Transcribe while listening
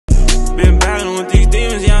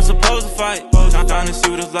trying to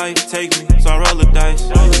see where this life take me, so I roll the dice.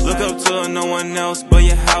 Look up to no one else but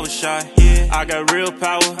your house shy. I got real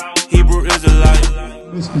power, Hebrew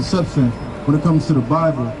Israelite. Misconception when it comes to the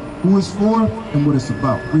Bible, who it's for and what it's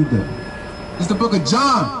about. Read that. It's the book of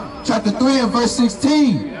John, chapter 3 and verse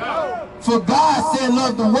 16. For God said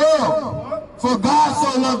love the world. For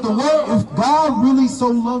God so loved the world. If God really so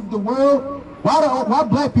loved the world, why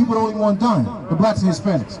black people the only one dying? The blacks and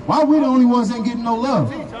Hispanics. Why we the only ones ain't getting no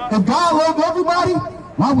love? If God loved everybody,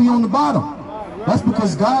 why we on the bottom? That's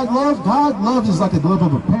because God love is like the love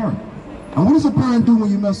of a parent. And what does a parent do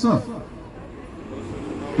when you mess up?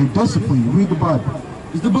 They discipline you. Read the Bible.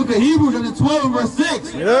 It's the book of Hebrews, chapter 12 and verse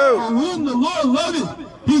 6. For whom the Lord loveth,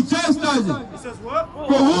 he chastiseth. He says what?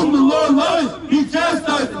 For whom the Lord loveth, he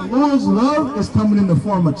chastiseth. The Lord's love is coming in the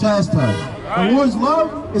form of chastisement. The Lord's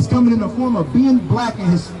love is coming in the form of being black and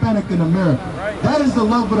Hispanic in America. That is the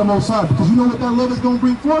love of the Most High. Because you know what that love is going to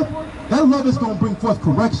bring forth? That love is going to bring forth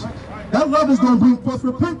correction. That love is going to bring forth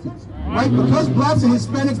repentance. Right? Because blacks and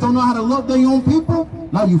Hispanics don't know how to love their own people,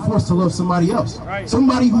 now you're forced to love somebody else.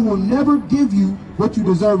 Somebody who will never give you what you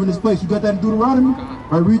deserve in this place. You got that in Deuteronomy?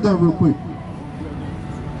 All right, read that real quick.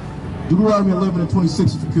 Deuteronomy 11 and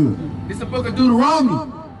 26 if you could. It's the book of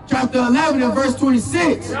Deuteronomy, chapter 11 and verse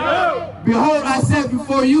 26. Behold, I set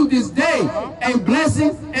before you this day a blessing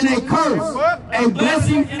and a curse. A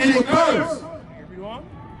blessing and a curse.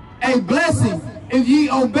 A blessing if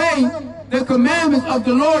ye obey the commandments of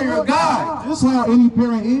the Lord your God. This is how any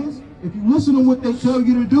parent is. If you listen to what they tell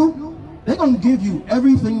you to do, they're going to give you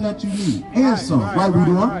everything that you need and some. Right, we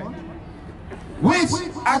doing? Which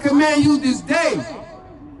I command you this day.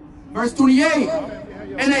 Verse 28.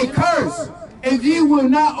 And a curse if ye will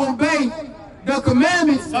not obey the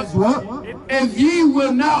commandments. What? If ye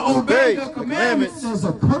will not obey the commandments. Says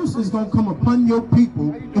a curse is going to come upon your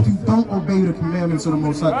people if you don't obey the commandments of the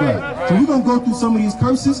Most High God. So we're going to go through some of these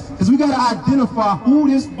curses because we got to identify who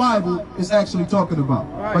this Bible is actually talking about.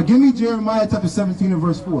 Right, give me Jeremiah chapter 17 and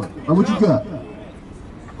verse 4. Right, what you got?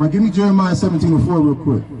 Right, give me Jeremiah 17 and 4 real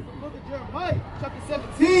quick. Book of Jeremiah, chapter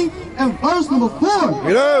 17 and verse number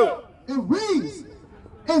 4. It reads,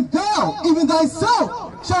 and thou, even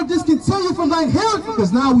thyself, shalt discontinue from thine heritage.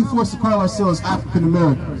 Because now we forced to call ourselves African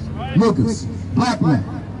Americans, niggas, black men.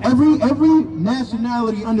 Every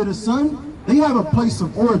nationality under the sun, they have a place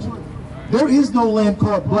of origin. There is no land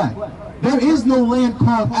called black. There is no land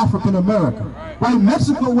called African America. Right?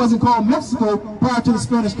 Mexico wasn't called Mexico prior to the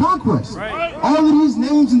Spanish conquest. All of these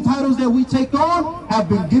names and titles that we take on have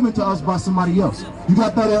been given to us by somebody else. You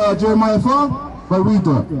got that in Jeremiah 5? But read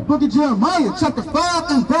that. Book of Jeremiah, chapter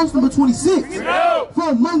 5 and verse number 26. For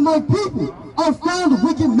among my people are found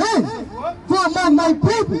wicked men. For among my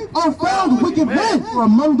people are found wicked men. For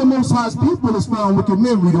among the Most High's people is found wicked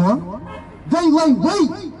men. Read on. They lay wait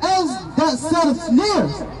as that set of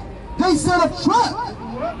snares. They set up trap.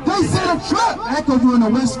 They set up trap. Back over on the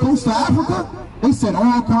west coast of Africa, they set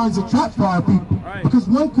all kinds of traps for our people. Because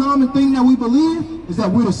one common thing that we believe is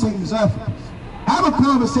that we're the same as Africans. Have a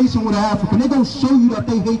conversation with an African. They're going to show you that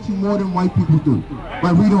they hate you more than white people do.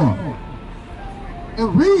 Right, read on. It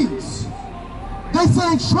reads, they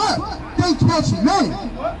say trap. They catch men.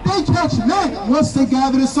 They catch men. Once they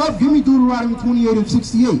gather this up, give me Deuteronomy 28 and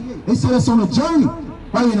 68. They sent us on a journey,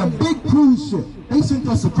 right, in a big cruise ship. They sent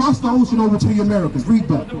us across the ocean over to the Americas. Read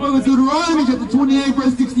that. The book of Deuteronomy, chapter 28,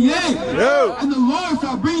 verse 68. And the Lord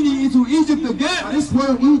shall bring thee into Egypt again. This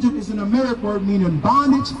word Egypt is an American word meaning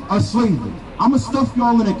bondage or slavery. I'm going to stuff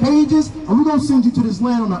y'all in the cages, and we're going to send you to this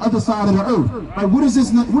land on the other side of the earth. Right, what is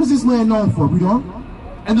this land known for? Read on.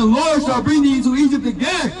 And the Lord shall bring thee into Egypt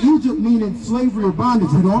again. Egypt meaning slavery or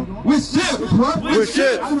bondage. Read on. With ships. What? With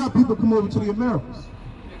ships. How did our people come over to the Americas?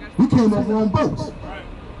 We came over on boats.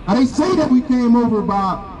 Now they say that we came over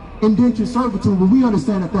by indentured servitude, but we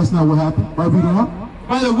understand that that's not what happened. Right, read on.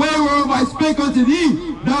 By the way whereof I spake unto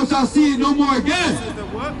thee, thou shalt see it no more again.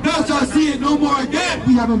 Thou shalt see it no more again.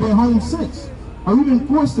 We haven't been home since. And we've been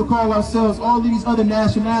forced to call ourselves all these other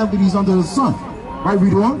nationalities under the sun. Right,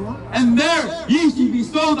 read on. And there ye shall be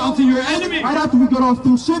sold unto your enemy. Right after we got off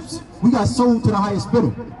through ships, we got sold to the highest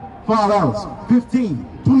bidder. $5,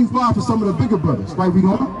 $15, $25 for some of the bigger brothers. Right, read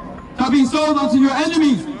on. Shall be sold unto your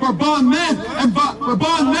enemies for bondmen and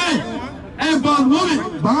bondwomen.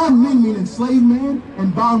 Bondmen mean enslaved men,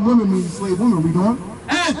 and bondwomen mean enslaved women. Read on.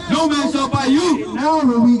 And no man shall buy you. Now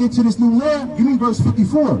when we get to this new land, give me verse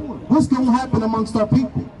 54. What's going to happen amongst our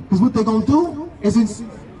people? Because what they're going to do is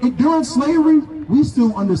during slavery, we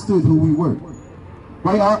still understood who we were.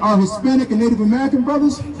 Right? Our Hispanic and Native American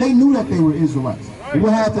brothers, they knew that they were Israelites.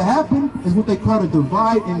 What had to happen is what they call a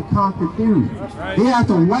divide and conquer theory. They have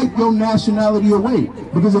to wipe your nationality away.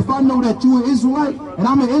 Because if I know that you're an Israelite and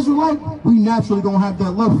I'm an Israelite, we naturally don't have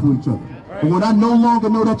that love for each other. But when I no longer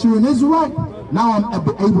know that you're an Israelite, now I'm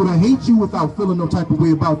able to hate you without feeling no type of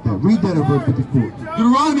way about that. Read that in verse 54.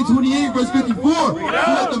 Deuteronomy 28, verse 54. So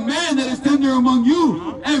that the man that is tender among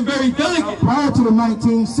you and very delicate. Prior to the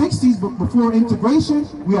 1960s, but before integration,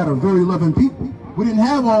 we had a very loving people. We didn't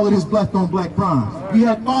have all of this black on black crime. We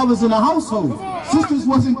had fathers in the household. Sisters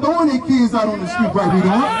wasn't throwing their kids out on the street, right? We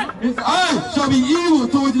don't. His eye shall be evil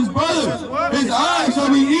towards his brother. His eye shall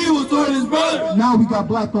be evil towards his brother. Now we got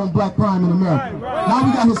black on black crime in America. Now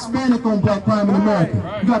we got Hispanic on black crime in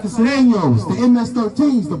America. You got the Sedeños, the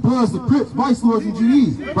MS-13s, the Bloods, the Crips, Vice Lords, and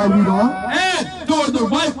GEs. Right, we don't. And towards the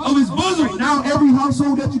wife of his bosom. Now every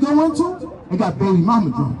household that you go into, they got baby mama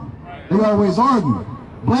drama. They always argue.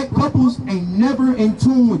 Black couples ain't never in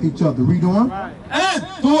tune with each other. Read on. And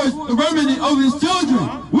towards the remnant of his children,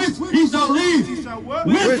 which he shall leave.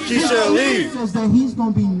 Which he shall leave. It says that he's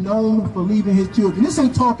going to be known for leaving his children. This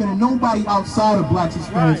ain't talking to nobody outside of blacks,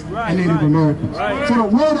 Hispanics, and Native Americans. So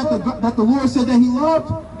the world that the Lord said that he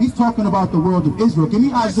loved, he's talking about the world of Israel. Give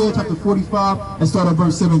me Isaiah chapter 45 and start at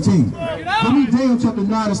verse 17. Give me Daniel chapter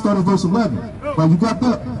 9 and start at verse 11. Right, you got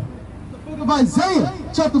that? Of Isaiah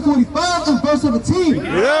chapter 45 and verse 17.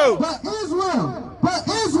 But Israel,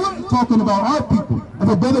 talking about our people. If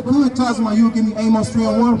a brother could, Tazma, you would give me Amos 3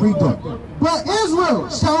 and 1, read that. But Israel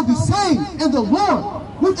shall be saved in the Lord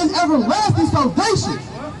with an everlasting salvation.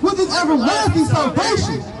 With an everlasting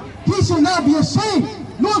salvation. He shall not be ashamed,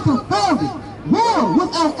 nor confounded. World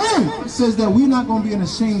without end. It says that we're not going to be an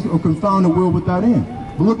ashamed or confounded world without end.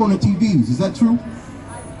 But look on the TVs. Is that true?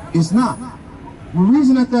 It's not. The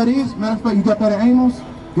reason that is, matter of fact, you got that in Amos?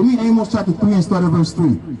 Give me Amos chapter 3 and start at verse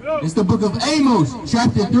 3. It's the book of Amos,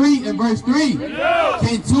 chapter 3 and verse 3.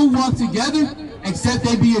 Can two walk together except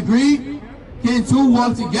they be agreed? Can two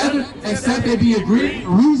walk together except they be agreed? The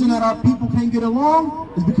reason that our people can't get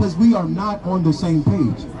along is because we are not on the same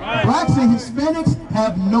page. Blacks and Hispanics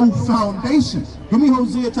have no foundation. Give me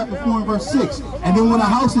Hosea chapter 4 and verse 6. And then when a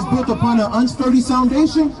house is built upon an unsturdy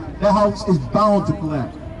foundation, that house is bound to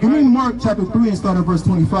collapse. Give me Mark chapter 3 and start at verse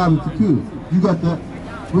 25 if you could. You got that?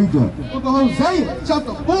 Read that. Book of Hosea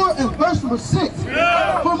chapter 4 and verse number 6.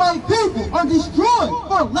 For my people are destroyed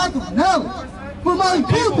for lack of knowledge. For my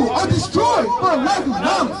people are destroyed for lack of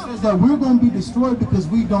knowledge. It says that we're going to be destroyed because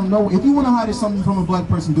we don't know. If you want to hide something from a black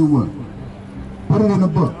person, do what? Put it in a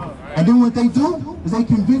book. And then what they do is they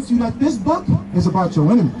convince you that this book is about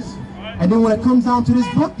your enemies. And then when it comes down to this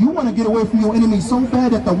book, you want to get away from your enemy so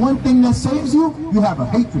bad that the one thing that saves you, you have a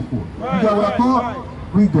hatred for. You got what I call?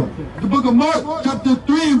 Read that. The book of Mark, chapter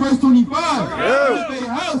 3 and verse 25. If a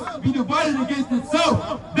house be divided against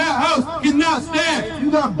itself, that house cannot stand.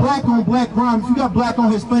 You got black on black crime. If you got black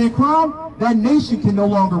on Hispanic crime, that nation can no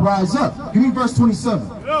longer rise up. Give me verse 27.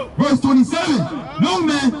 Verse 27. No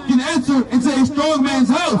man can enter into a strong man's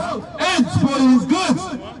house and spoil his goods,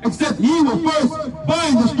 except he will first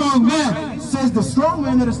bind the strong man. It says the strong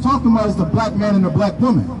man that it's talking about is the black man and the black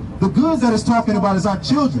woman. The goods that it's talking about is our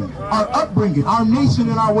children, our upbringing, our nation,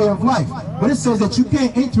 and our way of life. But it says that you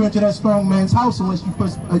can't enter into that strong man's house unless you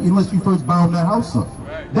first bound that house up.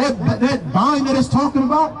 That bind that it's talking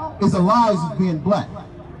about is the lies of being black.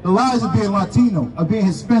 The lies of being Latino, of being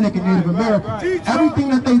Hispanic and Native American. Everything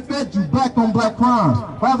that they fed you, black on black crimes,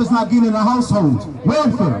 fathers not getting in the households,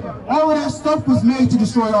 welfare, all of that stuff was made to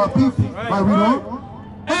destroy our people. Right, read on.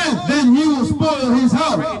 And then he will spoil his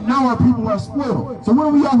house. Now our people are spoiled. So what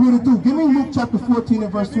are we out here to do? Give me Luke chapter 14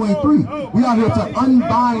 and verse 23. We are here to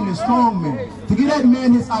unbind the strong man, to get that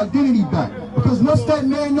man his identity back. Because once that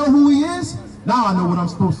man know who he is, now I know what I'm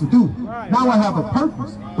supposed to do. Now I have a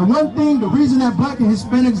purpose. The one thing, the reason that black and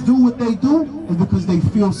Hispanics do what they do is because they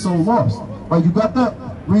feel so lost. Right, you got that?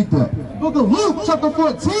 Read that. Book of Luke chapter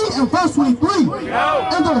 14 and verse 23.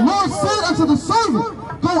 And the Lord said unto the servant,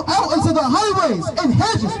 go out into the highways and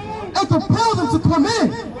hedges and compel them to come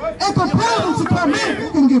in. And compel them to come in.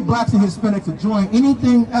 You can get blacks and Hispanics to join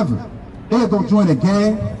anything ever. They'll go join a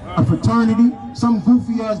gang, a fraternity, some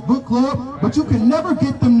goofy ass book club, but you can never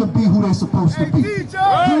get them to be who they're supposed to be. Give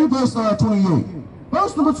me verse 28.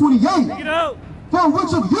 Verse number 28. For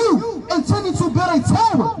which of you, intending to build a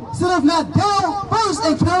tower, sitteth not down first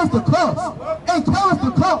and counteth the cost? And counteth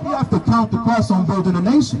the cost. We have to count the cost on building a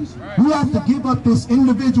nation. We have to give up this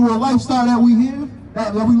individual lifestyle that we have,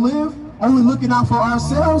 that we live, only looking out for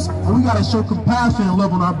ourselves, and we got to show compassion and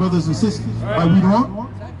love on our brothers and sisters. Like we don't.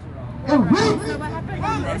 And we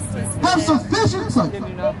have sufficient,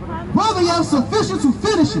 whether you have sufficient to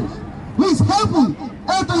finish it, least happily,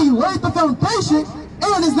 after he laid the foundation,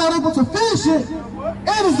 and is not able to finish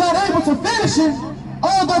it,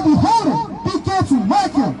 although beholding, began to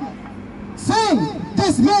mock him, saying,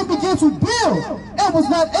 this man began to build and was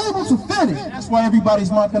not able to finish. That's why everybody's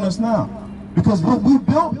mocking us now. Because what we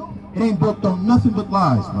built, it ain't built on nothing but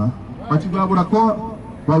lies, man. Right, you got what I call it?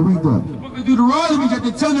 Right, read that. Book of Deuteronomy,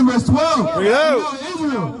 chapter 10 and verse 12. Read out.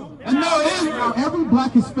 And know Israel. Every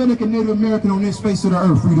black, Hispanic, and Native American on this face of the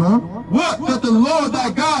earth, read on. What doth the Lord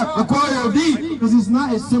thy God require of thee? Because it's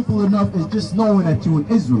not as simple enough as just knowing that you're an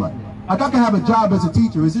Israelite. Like I can have a job as a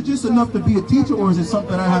teacher. Is it just enough to be a teacher, or is it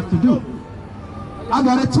something I have to do? I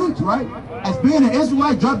gotta teach, right? As being an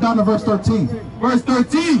Israelite, drop down to verse 13. Verse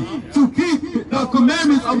 13, to keep the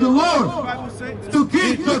commandments of the Lord. To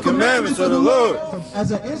keep the commandments of the Lord.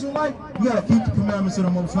 As an Israelite, you gotta keep the commandments of the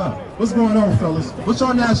Most High. What's going on, fellas? What's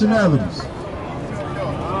your nationalities?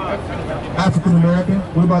 African American.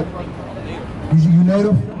 What about you?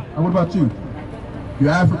 Native? Or what about you? You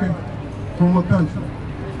African? From what country?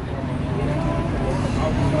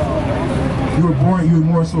 You were born, you were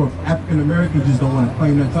more so African American, you just don't want to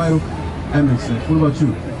claim that title. That makes sense. What about you?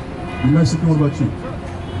 You Mexican, what about you?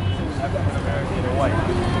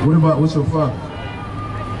 What about, what's your father?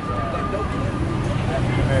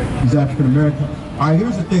 He's African American. Alright,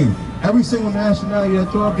 here's the thing. Every single nationality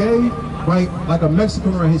that y'all gave, right, like a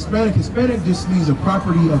Mexican or a Hispanic just means a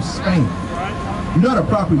property of Spain. You're not a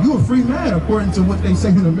property, you're a free man according to what they say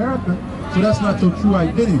in America, so that's not your true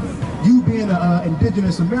identity. You being an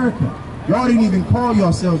indigenous American. Y'all didn't even call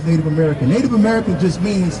yourselves Native American. Native American just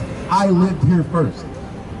means I lived here first.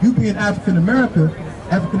 You being African American,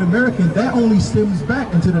 that only stems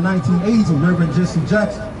back into the 1980s of Reverend Jesse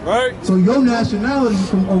Jackson. Right. So your nationality,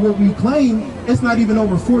 or what we claim, it's not even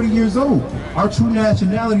over 40 years old. Our true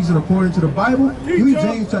nationalities are according to the Bible. Read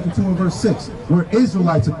James chapter 2 and verse 6. We're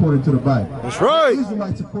Israelites according to the Bible. That's right. We're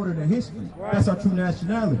Israelites according to history. That's our true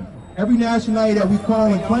nationality. Every nationality that we call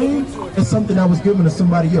and claim is something that was given to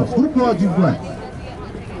somebody else. Who called you black?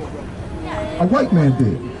 A white man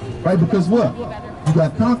did. Right? Because what? You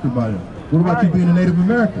got conquered by them. What about you being a Native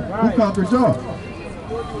American? Who conquered y'all?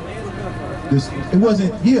 It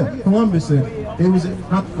wasn't, Columbus, it was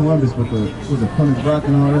not Columbus, but was it Plymouth Rock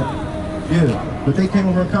and all that? Yeah, but they came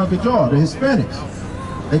over and conquered y'all, the Hispanics.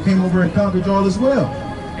 They came over and conquered y'all as well.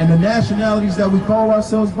 And the nationalities that we call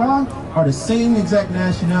ourselves by are the same exact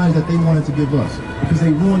nationalities that they wanted to give us, because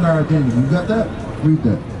they ruined our identity. You got that? Read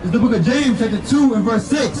that. It's the book of James, chapter 2 and verse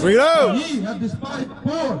 6. Read out. Ye have despised the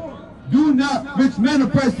poor. Do not rich men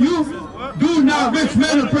oppress you? Do not rich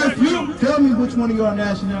men oppress you? Tell me which one of your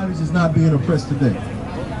nationalities is not being oppressed today.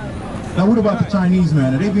 Now what about the Chinese,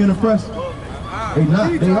 man? Are they being oppressed? They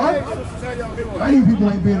not. They are? Chinese people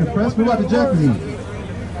ain't being oppressed. What about the Japanese?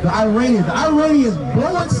 The Iranians. The Iranians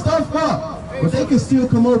blowing stuff up, but they can still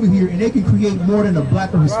come over here and they can create more than a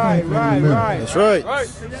black or Hispanic man in America. That's right.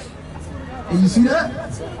 And you see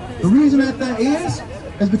that? The reason that is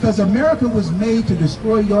because America was made to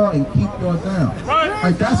destroy y'all and keep y'all down.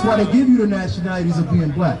 Like that's why they give you the nationalities of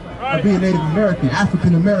being black, of being Native American,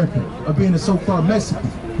 African American, of being a so-called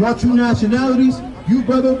Mexican. Your true nationalities, you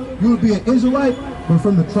brother, you would be an Israelite, but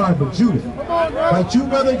from the tribe of Judah. Like you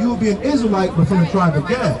brother, you would be an Israelite, but from the tribe of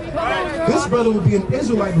Gad. This brother would be an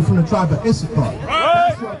Israelite, but from the tribe of Issachar.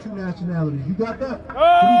 That's your true nationalities. You got that?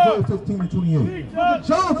 Read John 15 and 28.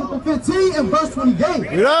 John 15 and verse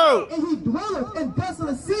 28. Read out. And he dwelleth in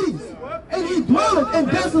desolate cities. And he dwelleth in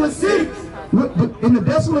desolate cities. In the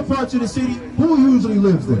desolate parts of the city, who usually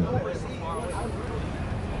lives there?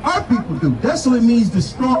 Our people do. Desolate means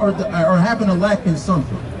destroy or having a lack in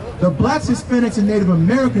something. The blacks, Hispanics, and Native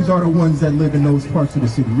Americans are the ones that live in those parts of the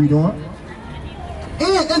city. Read on.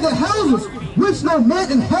 And in the houses which no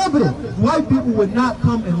man inhabited, white people would not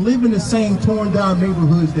come and live in the same torn down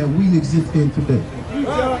neighborhoods that we exist in today.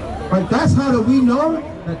 Right? That's how that we know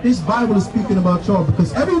that this Bible is speaking about y'all,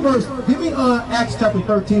 because every verse, give me Acts chapter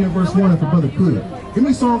 13 and verse 1 if a brother could. Give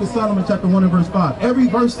me Song of Solomon chapter 1 and verse 5. Every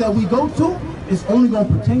verse that we go to is only going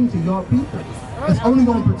to pertain to y'all people. It's only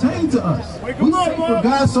going to pertain to us. We say for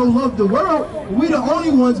God so loved the world, we the only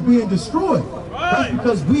ones being destroyed. That's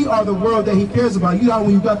because we are the world that he cares about. You know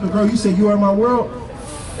when you got the girl, you said you are my world?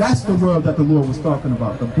 That's the world that the Lord was talking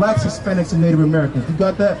about. The blacks, Hispanics, and Native Americans. You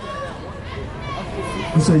got that?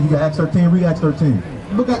 You said you got Acts 13, read Acts 13.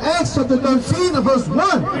 Look at Acts chapter 13 and verse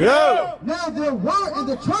 1. Yeah. Now there were in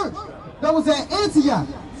the church that was at Antioch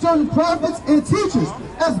certain prophets and teachers,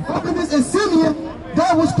 as Barnabas and Simeon,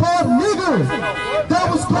 that was called niggers. That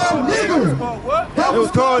was called niggers. That was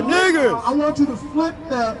called niggers. I want you to flip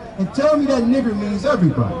that and tell me that nigger means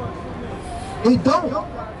everybody. It don't.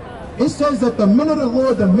 It says that the men of the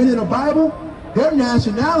Lord, the men of the Bible, Their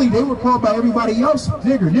nationality, they were called by everybody else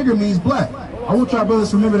nigger. Nigger means black. I want y'all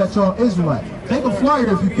brothers to remember that y'all Israelite. Take a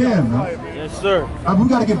flyer if you can, man. Yes, sir. We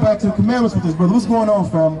got to get back to the commandments with this, brother. What's going on,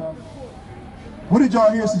 fam? What did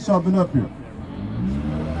y'all hear since y'all been up here?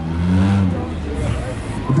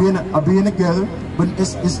 I'll be in together, but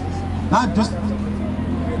it's not just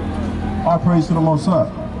all praise to the Most High.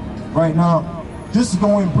 Right now, just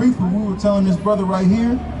going briefly, we were telling this brother right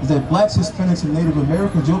here is that blacks, Hispanics, and Native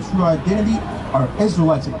Americans, your true identity are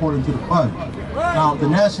Israelites according to the Bible. Now, the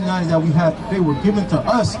nationalities that we have today were given to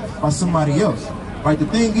us by somebody else. Right? The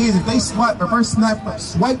thing is, if they swiped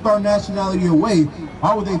our nationality away,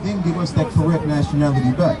 how would they then give us that correct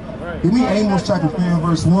nationality back? Give me Amos chapter 3 and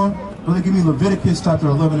verse 1. Brother, give me Leviticus chapter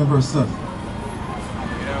 11 and verse 7.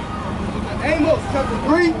 Amos chapter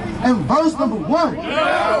 3 and verse number 1.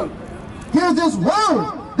 Here's this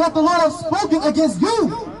word that the Lord has spoken against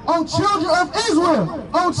you, O children of Israel.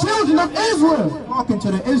 O children of Israel. Talking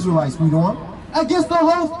to the Israelites, we doing. Against the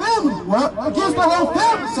whole family. What? Against the whole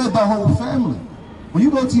family. Said the whole family. When you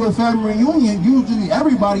go to your family reunion, usually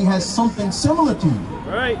everybody has something similar to you.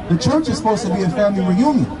 Right. The church is supposed to be a family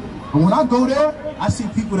reunion. But when I go there, I see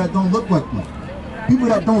people that don't look like me. People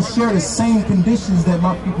that don't share the same conditions that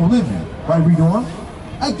my people live in. Right, read on.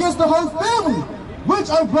 Against the whole family, which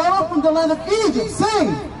I brought up from the land of Egypt,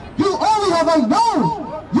 saying, you only have I known.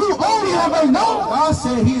 You only have I known. God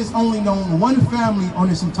said he has only known one family on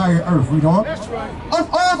this entire earth. Read on. That's right. Of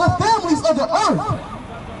all the families of the earth.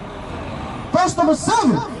 Verse number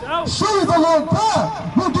 7. Surely the Lord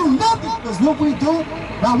God will do nothing. Because what we do,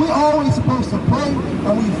 now we're always supposed to pray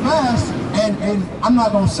and we fast. And I'm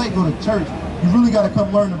not going to say go to church. You really got to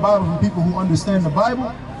come learn the Bible from people who understand the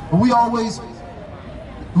Bible. But we always,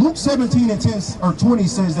 Luke 17 and 10 or 20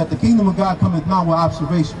 says that the kingdom of God cometh not with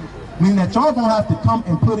observation. Meaning that y'all going to have to come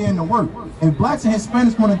and put in the work. If blacks and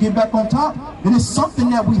Hispanics want to get back on top, then it's something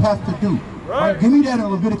that we have to do. Right? Give me that in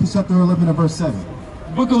Leviticus chapter 11 and verse 7.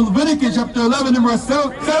 Book of Leviticus chapter 11 and verse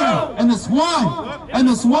 7. And the swine. And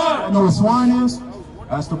the swine. You know what swine is?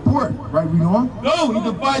 That's the pork. Right, read on. No, he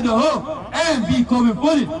divide the hoof and be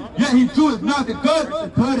cloven-footed. Yet he cheweth not the cud. The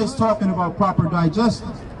cud is talking about proper digestion.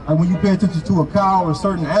 Like when you pay attention to a cow or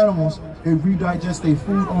certain animals, they redigest their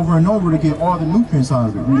food over and over to get all the nutrients out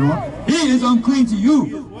of it. Read on. He is unclean to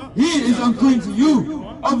you. He is unclean to you.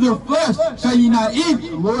 Of their flesh shall ye not eat.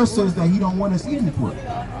 The Lord says that he don't want us eating pork.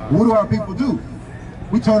 What do our people do?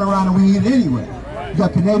 We turn around and we eat it anyway. You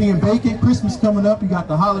got Canadian bacon, Christmas coming up, you got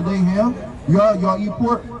the holiday ham. Y'all eat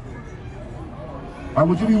pork? Or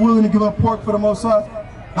would you be willing to give up pork for the Most High?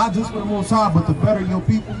 Not just for the Most High, but to better your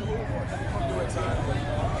people?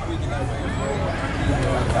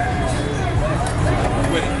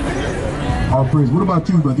 All praise. What about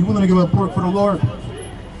you, brother? You willing to give up pork for the Lord?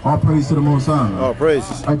 All praise to the Most High. All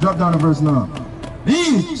praises. I drop down to verse 9.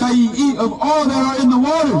 These shall ye eat of all that are in the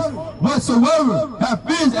waters, whatsoever have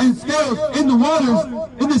fins and scales in the waters,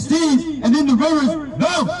 in the seas, and in the rivers,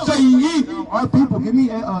 them shall ye eat. Our people, give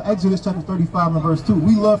me Exodus chapter 35 and verse 2.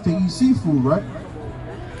 We love to eat seafood, right?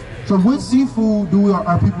 So what seafood do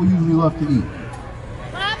our people usually love to eat?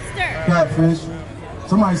 Lobster. Catfish.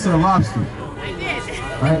 Somebody said lobster. I did.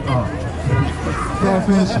 Right?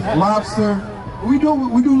 Catfish, lobster. We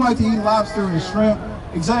do like to eat lobster and shrimp.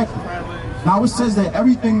 Exactly. Now it says that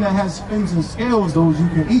everything that has fins and scales, those you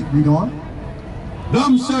can eat. Read on.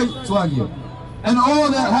 Them shall Swag you. and all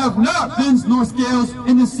that have not fins nor scales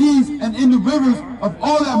in the seas and in the rivers, of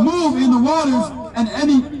all that move in the waters, and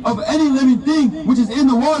any living thing which is in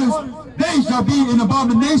the waters, they shall be an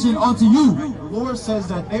abomination unto you. The Lord says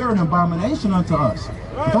that they are an abomination unto us.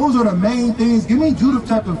 Those are the main things. Give me Judah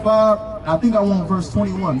chapter 5. I think I want verse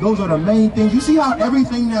 21. Those are the main things. You see how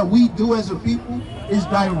everything that we do as a people is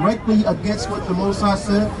directly against what the Most High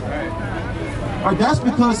said? Right, that's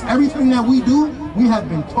because everything that we do, we have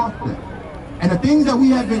been taught that. And the things that we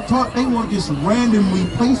have been taught, they weren't just randomly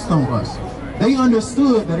placed on us. They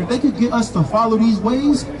understood that if they could get us to follow these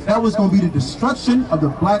ways, that was going to be the destruction of the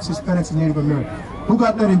blacks, Hispanics, and Native Americans. Who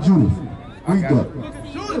got that in Judah? Read that.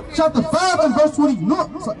 Chapter 5 and verse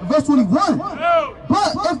 21.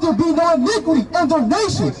 But if there be no iniquity in their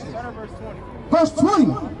nations, verse 20.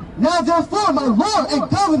 Now therefore, my Lord and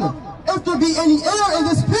Governor, if there be any error in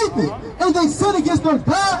this people, and they sin against their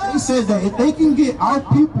God, he says that if they can get our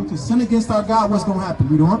people to sin against our God, what's going to happen?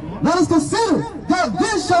 We don't. Let us consider that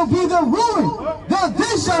this shall be the ruin. That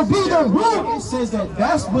this shall be the ruin. It says that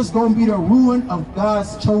that's what's going to be the ruin of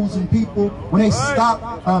God's chosen people when they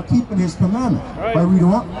stop keeping his commandments. Right, read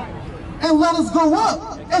on. And let us go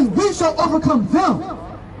up, and we shall overcome them.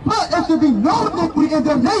 But if there be no iniquity in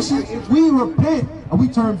their nation, if we repent and we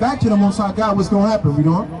turn back to the Most High God, what's going to happen? Read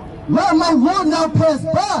on. let my Lord now pass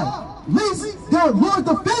by, lest their Lord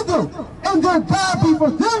defend them, and their God be for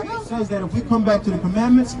them. It says that if we come back to the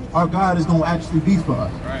commandments, our God is going to actually be for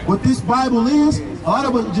us. What this Bible is, a lot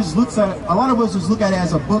of us just look at it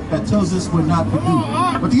as a book that tells us what not to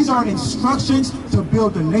do. But these are instructions to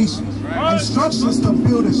build a nation, instructions to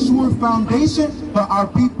build a sure foundation for our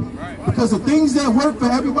people. Because the things that work for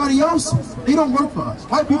everybody else, they don't work for us.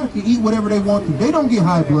 White people can eat whatever they want to. They don't get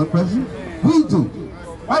high blood pressure. We do.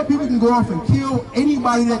 White people can go off and kill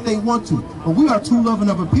anybody that they want to. But we are too loving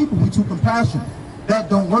of a people. We're too compassionate. That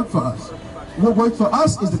don't work for us. What works for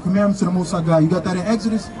us is the commandments of the Most High God. You got that in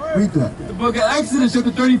Exodus? Read that. The book of Exodus,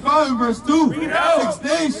 chapter 35 and verse 2. 6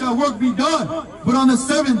 days shall work be done, but on the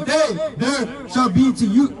 7th day there shall be to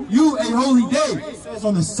you a holy day. It says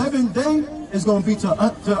on the 7th day, it's going to be to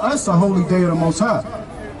us a holy day of the Most High.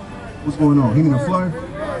 What's going on? He need a flyer?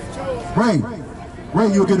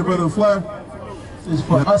 Ray, you'll get a brother a flyer? It's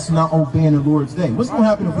for us not obeying the Lord's day. What's going to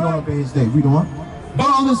happen if we don't obey his day? Read on. But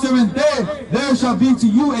on the 7th day, there shall be to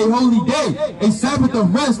you a holy day, a Sabbath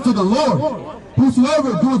of rest to the Lord.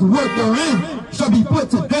 Whosoever doeth work therein shall be put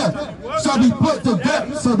to death, shall be put to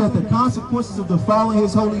death. So that the consequences of defiling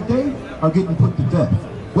his holy day are getting put to death.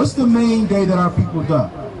 What's the main day that our people die?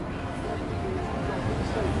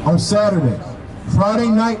 On Saturdays, Friday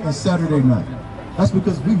night and Saturday night. That's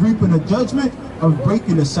because we reaping a judgment of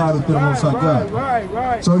breaking the Sabbath to the Most High God.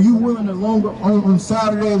 Right. So are you willing to longer on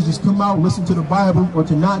Saturdays just come out, listen to the Bible, or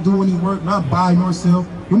to not do any work, not buy nor sell?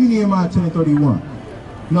 Give me Nehemiah 10:31. You're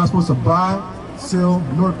not supposed to buy, sell,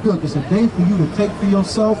 nor cook. It's a day for you to take for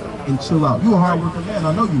yourself and chill out. You're a hard working man,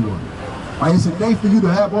 I know you are. Right, it's a day for you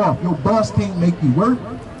to have off. Your boss can't make you work.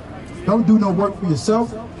 Don't do no work for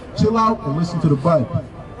yourself. Chill out and listen to the Bible.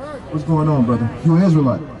 What's going on, brother? You an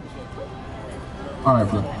Israelite. All right,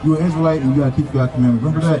 bro. You an Israelite and you gotta keep God's commandments.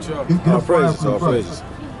 Remember that? Get a fire for the brothers.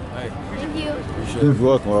 Thank you. You're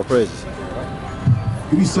welcome, our praises.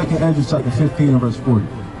 Give me 2nd Ezra chapter 15 and verse 40.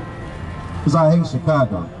 Because I hate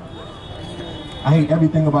Chicago. I hate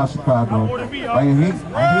everything about Chicago. I hate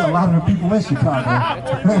a lot of the people in Chicago.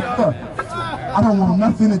 I don't want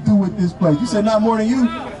nothing to do with this place. You said not more than you?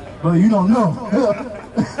 Brother, you don't know.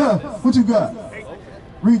 What you got?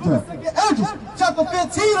 Read that. Ezra chapter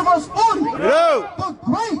 15 and verse 40. The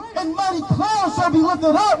great and mighty cloud shall be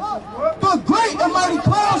lifted up. The great and mighty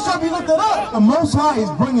cloud shall be lifted up. The Most High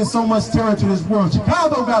is bringing so much terror to this world.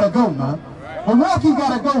 Chicago gotta go, man. Milwaukee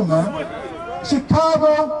gotta go, man.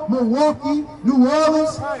 Chicago, Milwaukee, New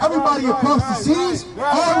Orleans, everybody across the seas,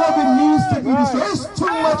 all of it needs to be destroyed. There's too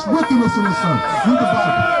much wickedness in this earth. Read the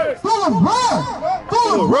Bible. Full of wrath.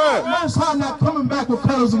 Full of wrath. Most High not coming back with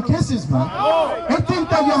cuddles and kisses, man. They think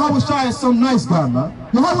that Yahushua is some nice guy, man.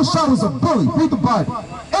 Yahushua was a bully. Read the Bible.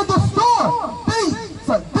 In the storm,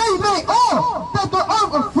 they made all that the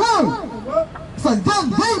earth afraid. It's like they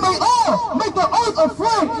may all make the earth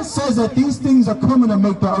afraid. It says that these things are coming to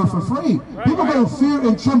make the earth afraid. People going to fear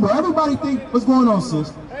and tremble. Everybody think, what's going on,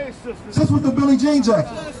 sis? Sis with the Billie Jean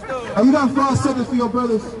jacket. Are you got 5 seconds for your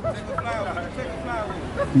brothers?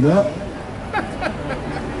 Yeah.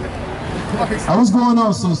 What's going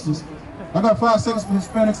on, sisters? I got 5 seconds for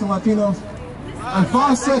Hispanics and Latinos. And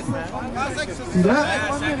 5 seconds. See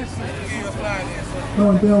that?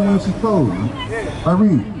 No, damn when she told me. I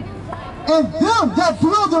read. And them that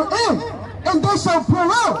dwell therein, and they shall pour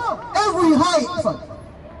out every height,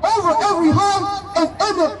 over every high and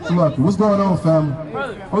eminent. Look, what's going on, family?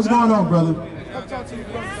 What's going on, brother?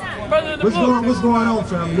 What's going on,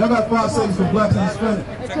 family? Y'all got 5 seconds for blacks and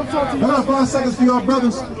Hispanics. Y'all got 5 seconds for y'all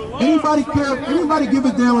brothers. Anybody care? Anybody give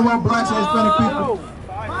a damn about blacks and Hispanic people?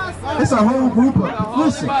 It's a whole group of.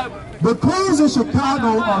 Listen, the Queens in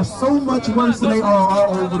Chicago are so much worse than they are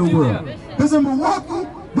all over the world. Because in Milwaukee,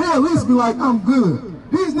 they at least be like, I'm good.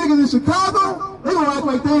 These niggas in Chicago, they gonna act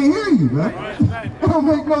like they ain't hear you, man. It don't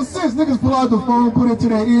make no sense. Niggas pull out the phone, put it to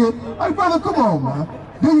their ear. Like, brother, come on, man.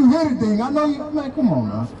 Then you hear the thing. I know you, man, come on,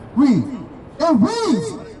 man. Read. It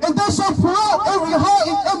reads, and they shall pour out every high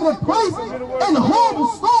and eminent place, and horrible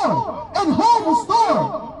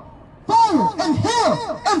storm, fire, and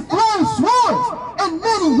hail, and flying swords, and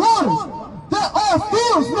many waters, that all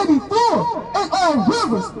fields may be full, and all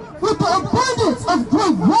rivers, with the abundance of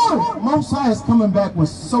great water. Most High is coming back with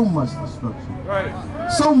so much destruction,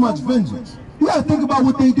 so much vengeance. You gotta think about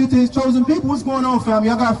what they did to his chosen people. What's going on, family?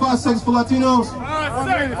 Y'all got 5 seconds for Latinos?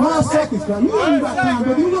 5 seconds, fam. You ain't got time,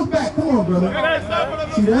 brother. You look back. Come on, brother.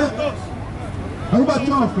 See that? How about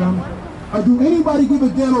y'all, family? Or do anybody give a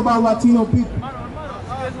damn about Latino people?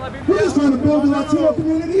 We're just trying to build the Latino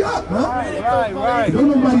community up, man. Don't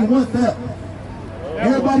nobody want that.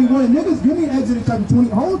 Everybody went. Niggas, give me Exodus chapter 20.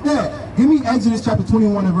 Hold that. Give me Exodus chapter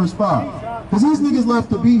 21 and verse 5. Because these niggas love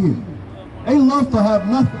to be here. They love to have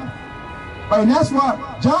nothing. Right, and that's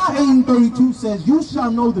why John 8:32 says, you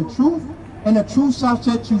shall know the truth, and the truth shall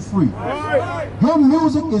set you free. Your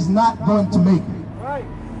music is not going to make it.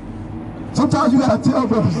 Sometimes you gotta tell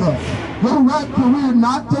brothers that. Your rap career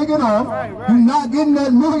not taking off, you're not getting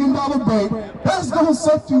that $1 million bait. That's gonna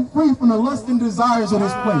set you free from the lust and desires of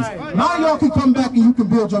this place. Now y'all can come back and you can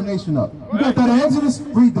build your nation up. You got that in Exodus?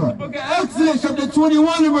 Read that. Book of Exodus chapter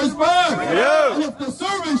 21 and verse 5. And if the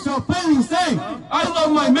servant shall plainly say, I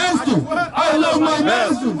love my master, I love my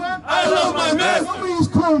master, I love my master. Some of these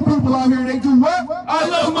cool people out here, they do what? I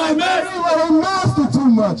love my master. They love their master too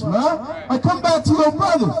much, man. Like, come back to your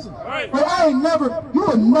brothers. But I ain't never, you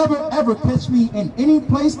would never ever catch me in any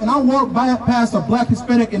place and I walk by past a black,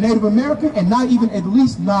 Hispanic, and Native American and not even at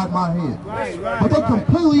least nod my head. But they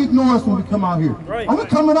completely ignore us when we come out here. And we're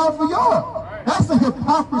coming out for y'all. That's the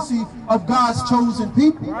hypocrisy of God's chosen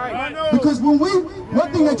people. Because when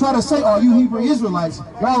one thing they try to say, oh, you Hebrew Israelites,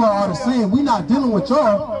 y'all are all the same. We're not dealing with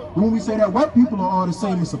y'all. When we say that white people are all the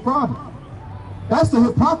same, it's a problem. That's the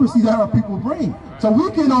hypocrisy that our people bring. So we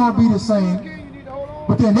can all be the same,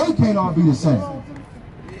 but then they can't all be the same.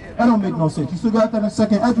 That don't make no sense. You still got that in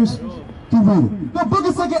 2nd Esdras? Keep reading. The book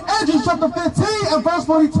of 2nd Esdras, chapter 15 and verse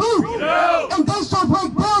 42. And they shall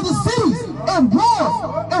break down the cities and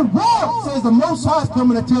walls. And walls, says the Most High is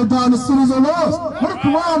coming to tear down the cities and walls. Where the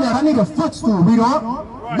Quran at? I need a footstool. Read on.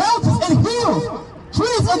 Mountains and hills,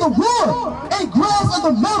 trees of the wood, and grass of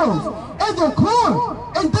the meadows, and their corn.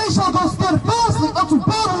 And they shall go steadfastly unto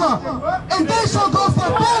Babylon. And they shall go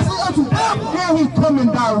steadfastly unto Babylon. Here he coming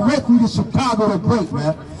directly to Chicago the Great,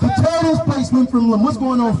 man. To tear this place from limb. What's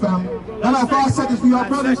going on, family? I got 5 seconds for y'all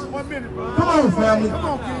brothers. Come on, family.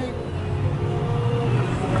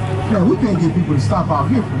 Man, we can't get people to stop out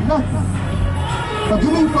here for nothing. Now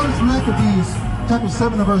give me 1st Maccabees chapter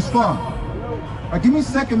 7 and verse 5. Now give me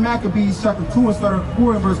 2nd Maccabees chapter 2 and start at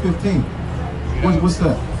 4 and verse 15. What's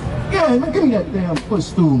that? Yeah, man, give me that damn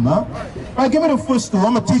footstool, man. All right, give me the footstool.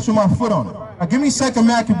 I'm going to teach you my foot on it. All right, give me 2nd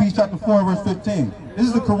Maccabees chapter 4 and verse 15. This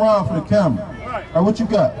is the Quran for the camera. All right, what you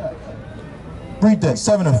got? Read that,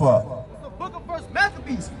 7 and 5. The book of 1st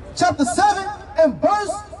Maccabees, Chapter 7 and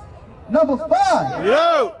verse number 5.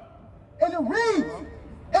 Yo! And it reads,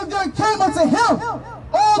 and there came unto him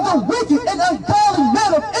all the wicked and ungodly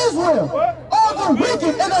men of Israel. All the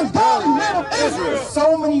wicked and ungodly men of Israel.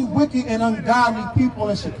 So many wicked and ungodly people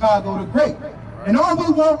in Chicago the Great. And all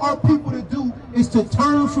we want our people to do is to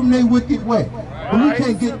turn from their wicked way. But we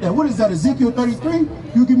can't get that. What is that, Ezekiel 33?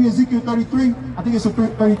 You give me Ezekiel 33? I think it's a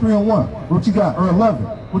 33 and 1. What you got? Or 11.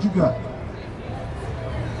 What you got?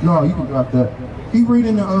 No, you can drop that. Keep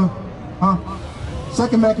reading the,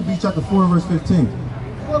 2nd Maccabees chapter 4 verse 15.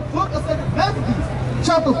 the book of 2nd Maccabees,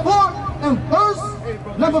 Chapter 4 and verse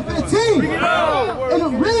number 15. And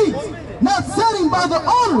it reads, not setting by the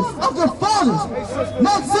orders of their fathers.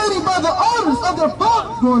 Not setting by the orders of their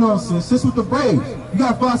fathers. What's going on, sis? Sis with the braids. You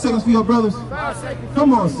got 5 seconds for your brothers? 5 seconds.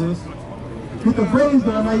 Come on, sis. With the braids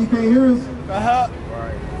done, now you can't hear us?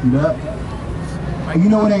 See that? And you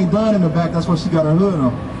know it ain't done in the back, that's why she got her hood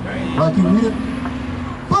on. Right, can you read it?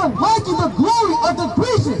 But liking the glory of the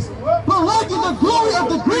Grecians. But liking the glory of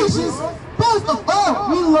the Grecians. First of all,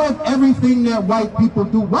 we love everything that white people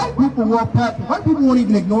do. White people walk past. White people won't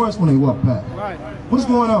even ignore us when they walk past. What's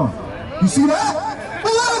going on? You see that?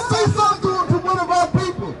 Well, let us say something to one of our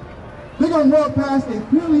people. They're going to walk past and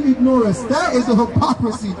clearly ignore us. That is the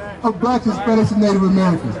hypocrisy of blacks, Hispanics, and Native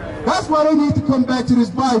Americans. That's why they need to come back to this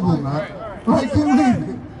Bible, man. Right? Keep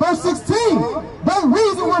reading. Verse 16. By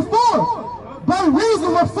reason wherefore. By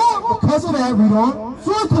reason wherefore. Because of that, read on.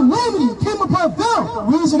 So a calamity came upon them.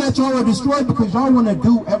 The reason that y'all are destroyed because y'all want to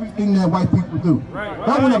do everything that white people do.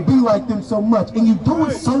 Y'all want to be like them so much. And you do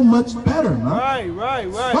it so much better, man.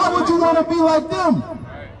 Why would you want to be like them?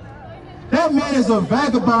 That man is a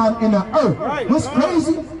vagabond in the earth. What's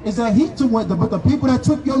crazy is that he took what but the people that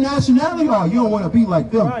took your nationality, oh, you don't want to be like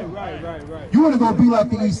them. You want to go be like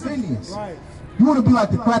the East Indians. You want to be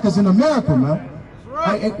like the crackers in America, man.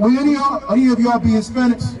 Hey, will any of y'all be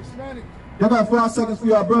Hispanics? Y'all got 5 seconds for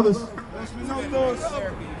y'all brothers.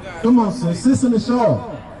 Come on, sis in the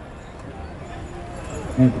shawl.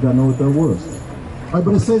 And you gotta know what that was. All right,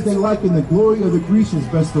 but it says they liken the glory of the Grecians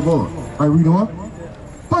best of all. All right, read on.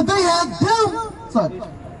 But they had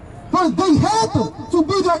them to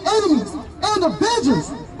be their enemies and avengers,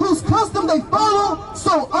 whose custom they follow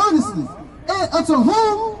so earnestly, and unto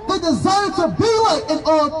whom they desire to be like in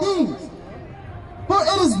all things. For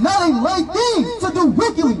it is not a light thing to do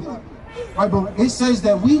wickedly, Right, but it says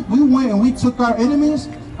that we went and we took our enemies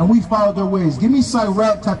and we followed their ways. Give me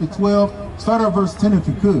Sirach chapter 12, start at verse 10 if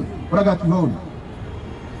you could. What I got you holding?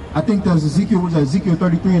 I think that's Ezekiel, was that Ezekiel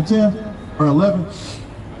 33 and 10 or 11?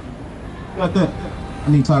 Got that?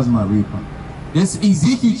 I need ties in my read. This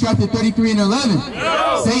Ezekiel chapter 33 and 11.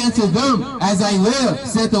 Say unto them, as I live,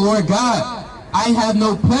 said the Lord God, I have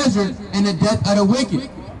no pleasure in the death of the wicked,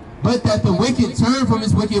 but that the wicked turn from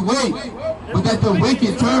his wicked way. But that the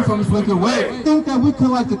wicked turn from his wicked way. I think that we could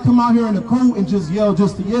like to come out here in the cold and just yell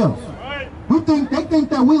just to yell. They think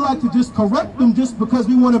that we like to just correct them just because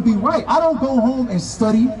we want to be right. I don't go home and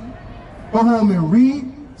study, go home and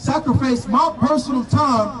read, sacrifice my personal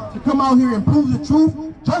time to come out here and prove the truth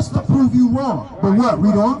just to prove you wrong. But what?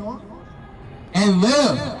 Read on. And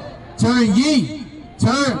live. Turn ye.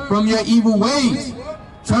 Turn from your evil ways.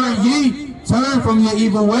 Turn ye. Turn from your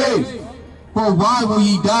evil ways. For why will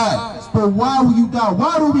ye die? For why will you die?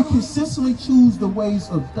 Why do we consistently choose the ways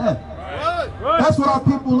of death? That's what our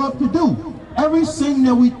people love to do. Everything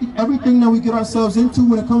that we get ourselves into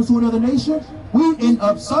when it comes to another nation, we end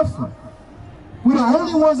up suffering. We're the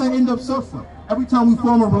only ones that end up suffering. Every time we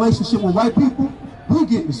form a relationship with white people, we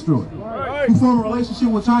get destroyed. We form a relationship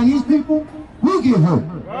with Chinese people, we get hurt.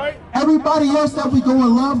 Everybody else that we go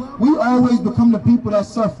and love, we always become the people that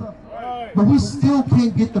suffer. But we still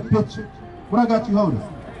can't get the picture. What I got you holding?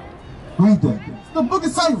 Read that. The book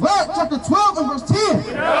of Sirach, chapter 12 and verse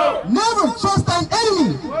 10. Never trust thine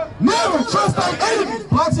enemy. Never trust thine enemy.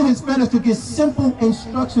 Blacks and Hispanics could get simple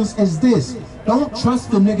instructions as this. Don't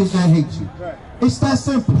trust the niggas that hate you. It's that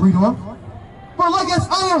simple. Read on. For like as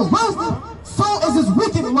iron rusted, so is his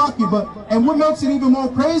wicked locky. And what makes it even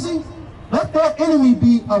more crazy? Let that enemy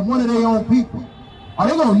be one of their own people. Or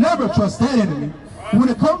they gonna never trust that enemy. When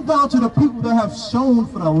it comes down to the people that have shown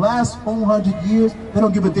for the last 400 years, they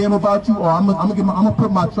don't give a damn about you, or I'm gonna put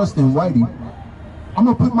my trust in Whitey. I'm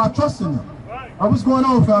gonna put my trust in them. All right, what's going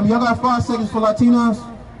on, family? Y'all got 5 seconds for Latinos?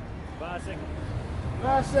 5 seconds.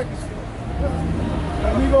 5 seconds.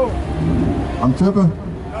 Let me go. I'm tripping.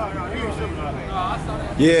 No, you ain't tripping.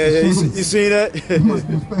 Yeah, you seen that? You must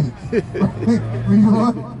be fake. Read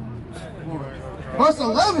on. Verse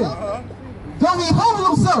 11. Though he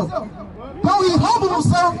humble himself. Though he humble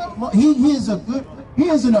himself, he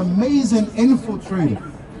is an amazing infiltrator.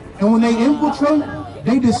 And when they infiltrate,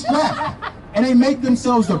 they distract. And they make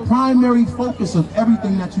themselves the primary focus of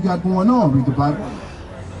everything that you got going on. Read the Bible.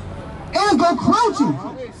 And go crouching.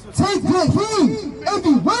 Take good heed and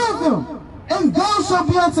beware of them. And thou shalt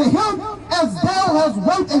be unto him as thou hast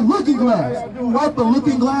wiped a looking glass. You wipe a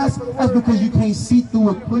looking glass, that's because you can't see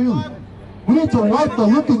through it clearly. We need to wipe the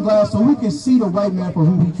looking glass so we can see the white man for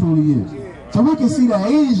who he truly is. So we can see the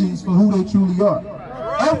Asians for who they truly are.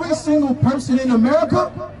 Every single person in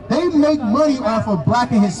America, they make money off of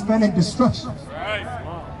black and Hispanic destruction.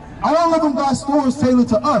 All of them got stores tailored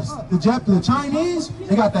to us. The Chinese,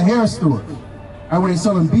 they got the hair stores. Right, where they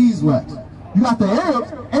selling beeswax. You got the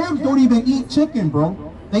Arabs. Arabs don't even eat chicken,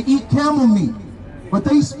 bro. They eat camel meat. But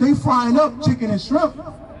they frying up chicken and shrimp.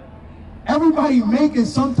 Everybody making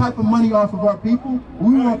some type of money off of our people.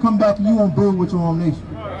 We want to come back and you want to build with your own nation.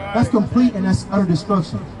 That's complete and that's utter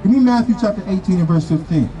destruction. Give me Matthew chapter 18 and verse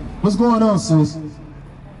 15. What's going on, sis?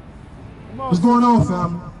 What's going on,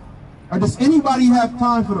 family? Or does anybody have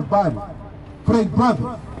time for the Bible? For their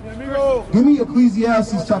brother? Give me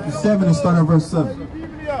Ecclesiastes chapter 7 and start at verse 7.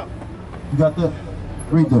 You got that?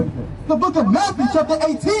 Read that. The book of Matthew chapter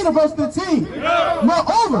 18 and verse 15.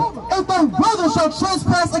 Moreover, if thy brother shall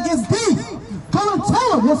trespass against thee, go and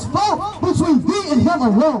tell him his fault between thee and him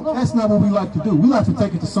alone. That's not what we like to do. We like to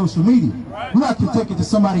take it to social media. We like to take it to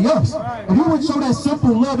somebody else. If you would show that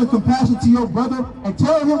simple love and compassion to your brother and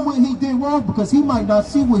tell him what he did wrong, because he might not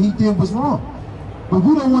see what he did was wrong. But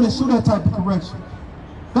we don't want to show that type of correction.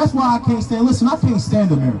 That's why I can't stand, listen, I can't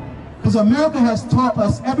stand America. Because America has taught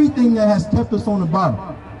us everything that has kept us on the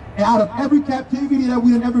bottom. And out of every captivity that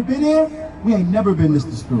we have ever been in, we ain't never been this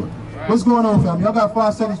destroyed. What's going on, family? Y'all got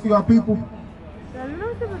 5 seconds for y'all people?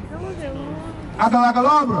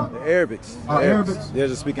 Agalabra. The Arabics. Arabics. They're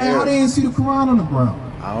just speaking Hey, how Arabic. they didn't see the Quran on the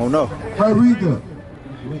ground? I don't know. Right, read that.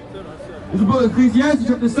 It's the book of Ecclesiastes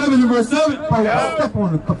chapter 7 and verse 7. I step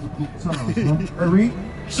on it a couple of times, man. Right, read.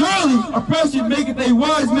 Surely oppression maketh a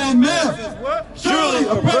wise man mad. Surely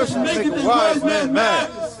oppression maketh a wise man mad.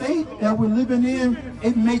 The state that we're living in,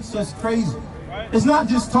 it makes us crazy. It's not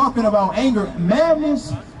just talking about anger.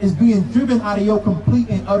 Madness is being driven out of your complete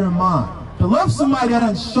and utter mind. To love somebody that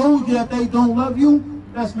done showed you that they don't love you,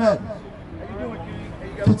 that's madness.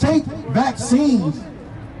 To take vaccines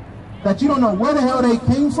that you don't know where the hell they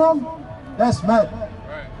came from, that's madness.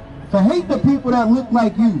 To hate the people that look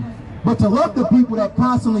like you, But to love the people that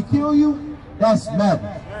constantly kill you, that's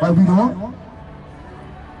madness. Right, we don't?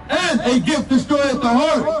 And a gift destroyeth the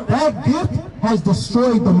heart. That gift has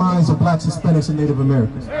destroyed the minds of blacks, Hispanics, and Native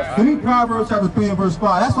Americans. Give me Proverbs chapter 3 and verse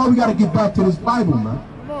 5. That's why we got to get back to this Bible, man.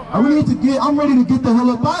 I'm ready to get the hell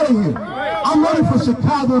up out of here. I'm ready for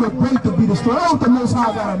Chicago the Great to be destroyed. I want the Most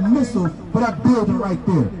High got a missile for that building right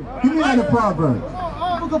there. Give me that in Proverbs.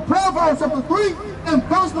 Book of Proverbs chapter 3 and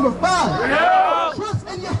verse number 5. Trust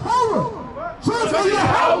in Yahweh. Trust in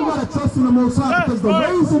Yahweh. You gotta trust in the Most High because the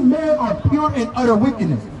ways of man are pure and utter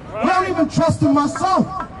wickedness. I don't even trust in myself.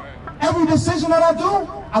 Every decision that I do,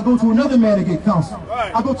 I go to another man to get counsel.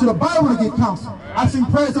 I go to the Bible to get counsel. I sing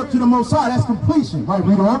prayers up to the Most High. That's completion. Right,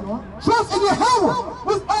 read on. Trust in Yahweh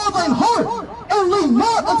with all thine heart, and lean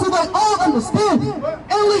not unto thy own understanding.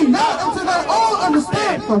 And lean not unto thy own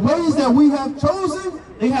understanding. The ways that we have chosen,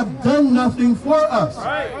 they have done nothing for us.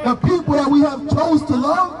 The people that we have chose to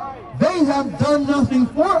love, they have done nothing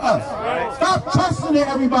for us. Stop trusting in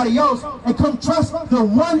everybody else and come trust the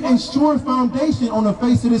one and sure foundation on the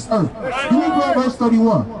face of this earth. Give me verse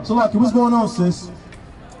 31. So, Lucky, what's going on, sis?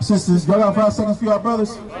 Sisters, y'all got 5 seconds for y'all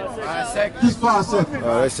brothers? 5 seconds. Just 5 seconds.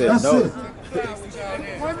 Oh, they said that's no. it.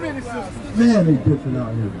 1 minute, sister. Man, they different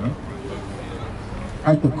out here, man. All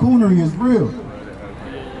right, the coonery is real.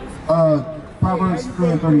 Proverbs 3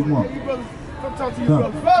 and 31. Come talk to you,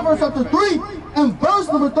 brother. Proverbs chapter 3 and verse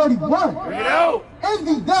number 31.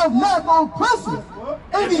 Envy thou not the oppressor.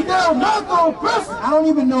 Envy thou not the oppressor. I don't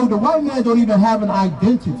even know, the white man don't even have an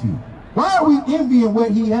identity. Why are we envying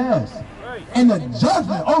what he has? And the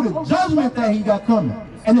judgment that he got coming.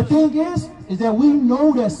 And the thing is that we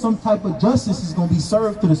know that some type of justice is going to be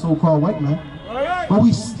served to the so-called white man. But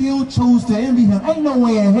we still choose to envy him. Ain't no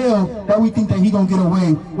way in hell that we think that he going to get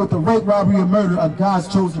away with the rape, robbery, and murder of God's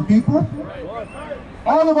chosen people.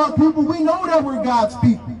 All of our people, we know that we're God's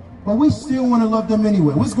people. But we still want to love them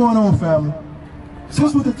anyway. What's going on, family?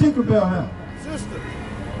 Sis with the Tinkerbell hat. Sister.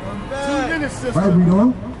 2 minutes, sister. Right, read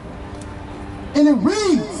on. And it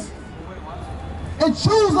reads, and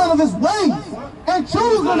choose none of his ways. And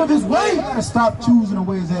choose none of his ways. We gotta stop choosing the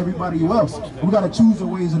ways of everybody else. We gotta choose the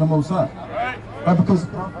ways of the Most High. Right, because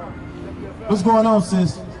what's going on,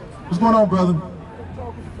 sis? What's going on, brother?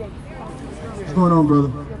 What's going on, brother?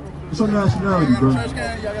 What's your nationality, bro?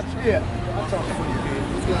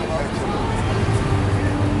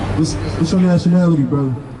 What's your nationality,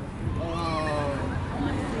 brother?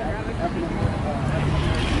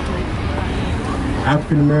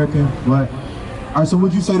 African American, black. All right, so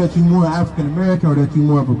would you say that you're more African American or that you're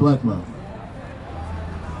more of a black man?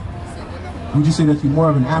 Would you say that you're more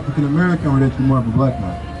of an African American or that you're more of a black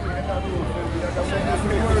man?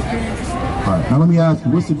 All right, now let me ask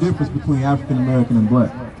you, what's the difference between African American and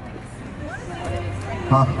black?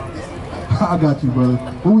 Huh? I got you, brother.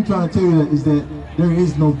 What we trying to tell you is that there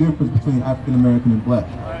is no difference between African American and black.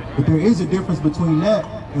 But there is a difference between that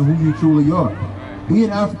and who you truly are. Being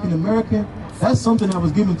African American, that's something that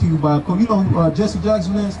was given to you by a coon. You know who Jesse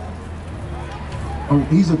Jackson is? Oh,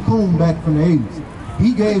 he's a coon back from the 80s.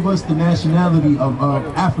 He gave us the nationality of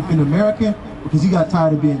African American because he got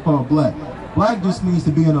tired of being called black. Black just means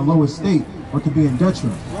to be in a lower state or to be in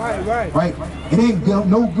detriment. Right? It ain't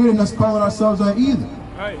no good in us calling ourselves that either.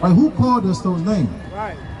 Right? Who called us those names?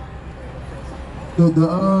 Right.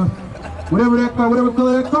 Whatever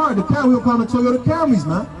color that car, the Camry, we'll call them Toyota Camrys,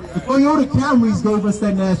 man. The Toyota Camrys gave us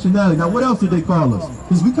that nationality. Now, what else did they call us?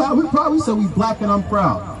 Because we probably said we black and I'm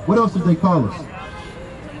proud. What else did they call us?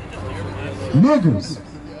 Niggers.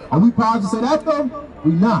 Are we proud to say that though?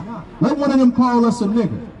 We not. Let one of them call us a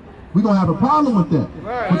nigger. We're gonna have a problem with that.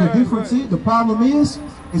 But the difference is, the problem is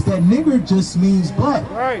that nigger just means black.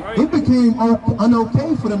 It became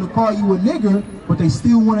unokay for them to call you a nigger, but they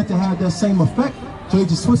still wanted to have that same effect. So they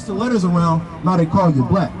just switched the letters around, now they call you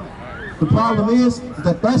black. The problem is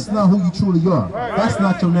that that's not who you truly are. That's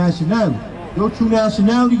not your nationality. Your true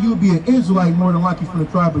nationality, you'll be an Israelite more than likely from the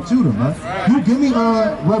tribe of Judah, man. You give me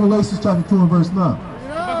Revelation chapter 2 and verse 9.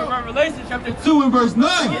 Revelation chapter 2 and verse 9.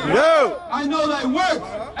 No. I know thy works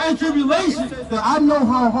and tribulation. I know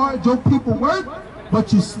how hard your people work,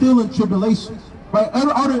 but you're still in tribulation. Right?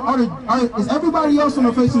 Is everybody else on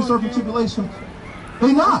the face of the earth in tribulation?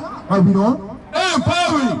 They not. Right, we doing? And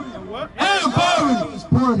poverty. And poverty. It's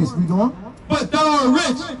poorness, we doing? But thou art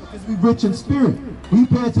rich. Because we rich in spirit. We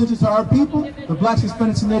pay attention to our people, the blacks,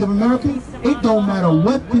 Hispanics, and Native Americans. It don't matter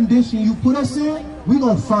what condition you put us in, we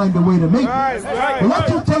gonna find a way to make it. But let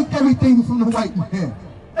you take everything from the white man.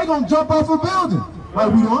 They gonna jump off a building. Right,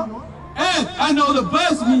 we doing? And I know the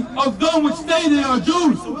blasphemy of them which say they are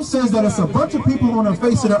Jews. It says that it's a bunch of people on the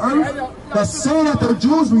face of the earth that say that they're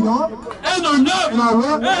Jews, read on. And are not. And are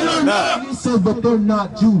what? And are not. It says, but they're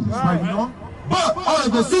not Jews, right, read on. But are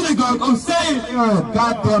the synagogue of Satan. They are a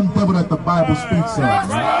goddamn devil that the Bible speaks of.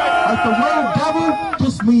 Like the word devil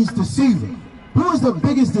just means deceiver. Who is the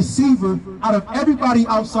biggest deceiver out of everybody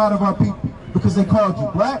outside of our people? Because they called you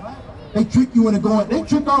black. They trick you into going, they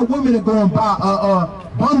trick our women into going buy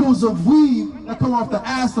bundles of weed that come off the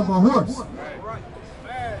ass of a horse.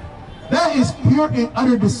 That is pure and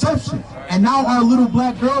utter deception. And now our little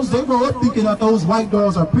black girls, they grow up thinking that those white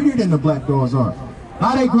girls are prettier than the black girls are.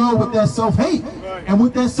 Now they grow up with that self-hate. And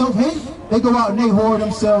with that self-hate, they go out and they whore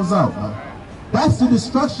themselves out. That's the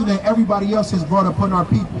destruction that everybody else has brought upon our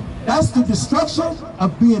people. That's the destruction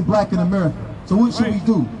of being black in America. So what should we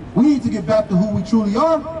do? We need to get back to who we truly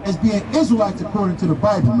are as being Israelites according to the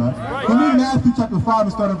Bible, man. Can we Matthew chapter 5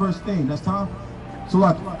 and start at verse 10? That's time? So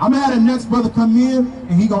like, I'm gonna have the next brother come in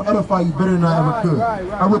and he gonna edify you better than I ever could.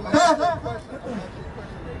 And with that,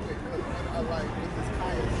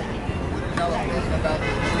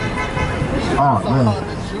 oh man.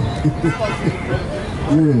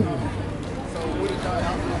 Yeah.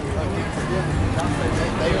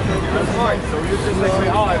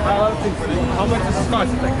 How much is the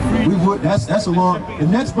cost? We would. That's a long. The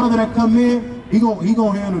next brother that come in, he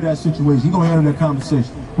gonna handle that situation. He gonna handle that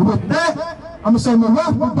conversation. But with that, I'm gonna say, about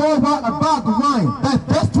Goliath. That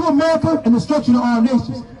death to America and destruction of all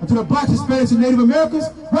nations. And to the blacks, Hispanics, and Native Americans,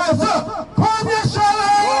 rise up!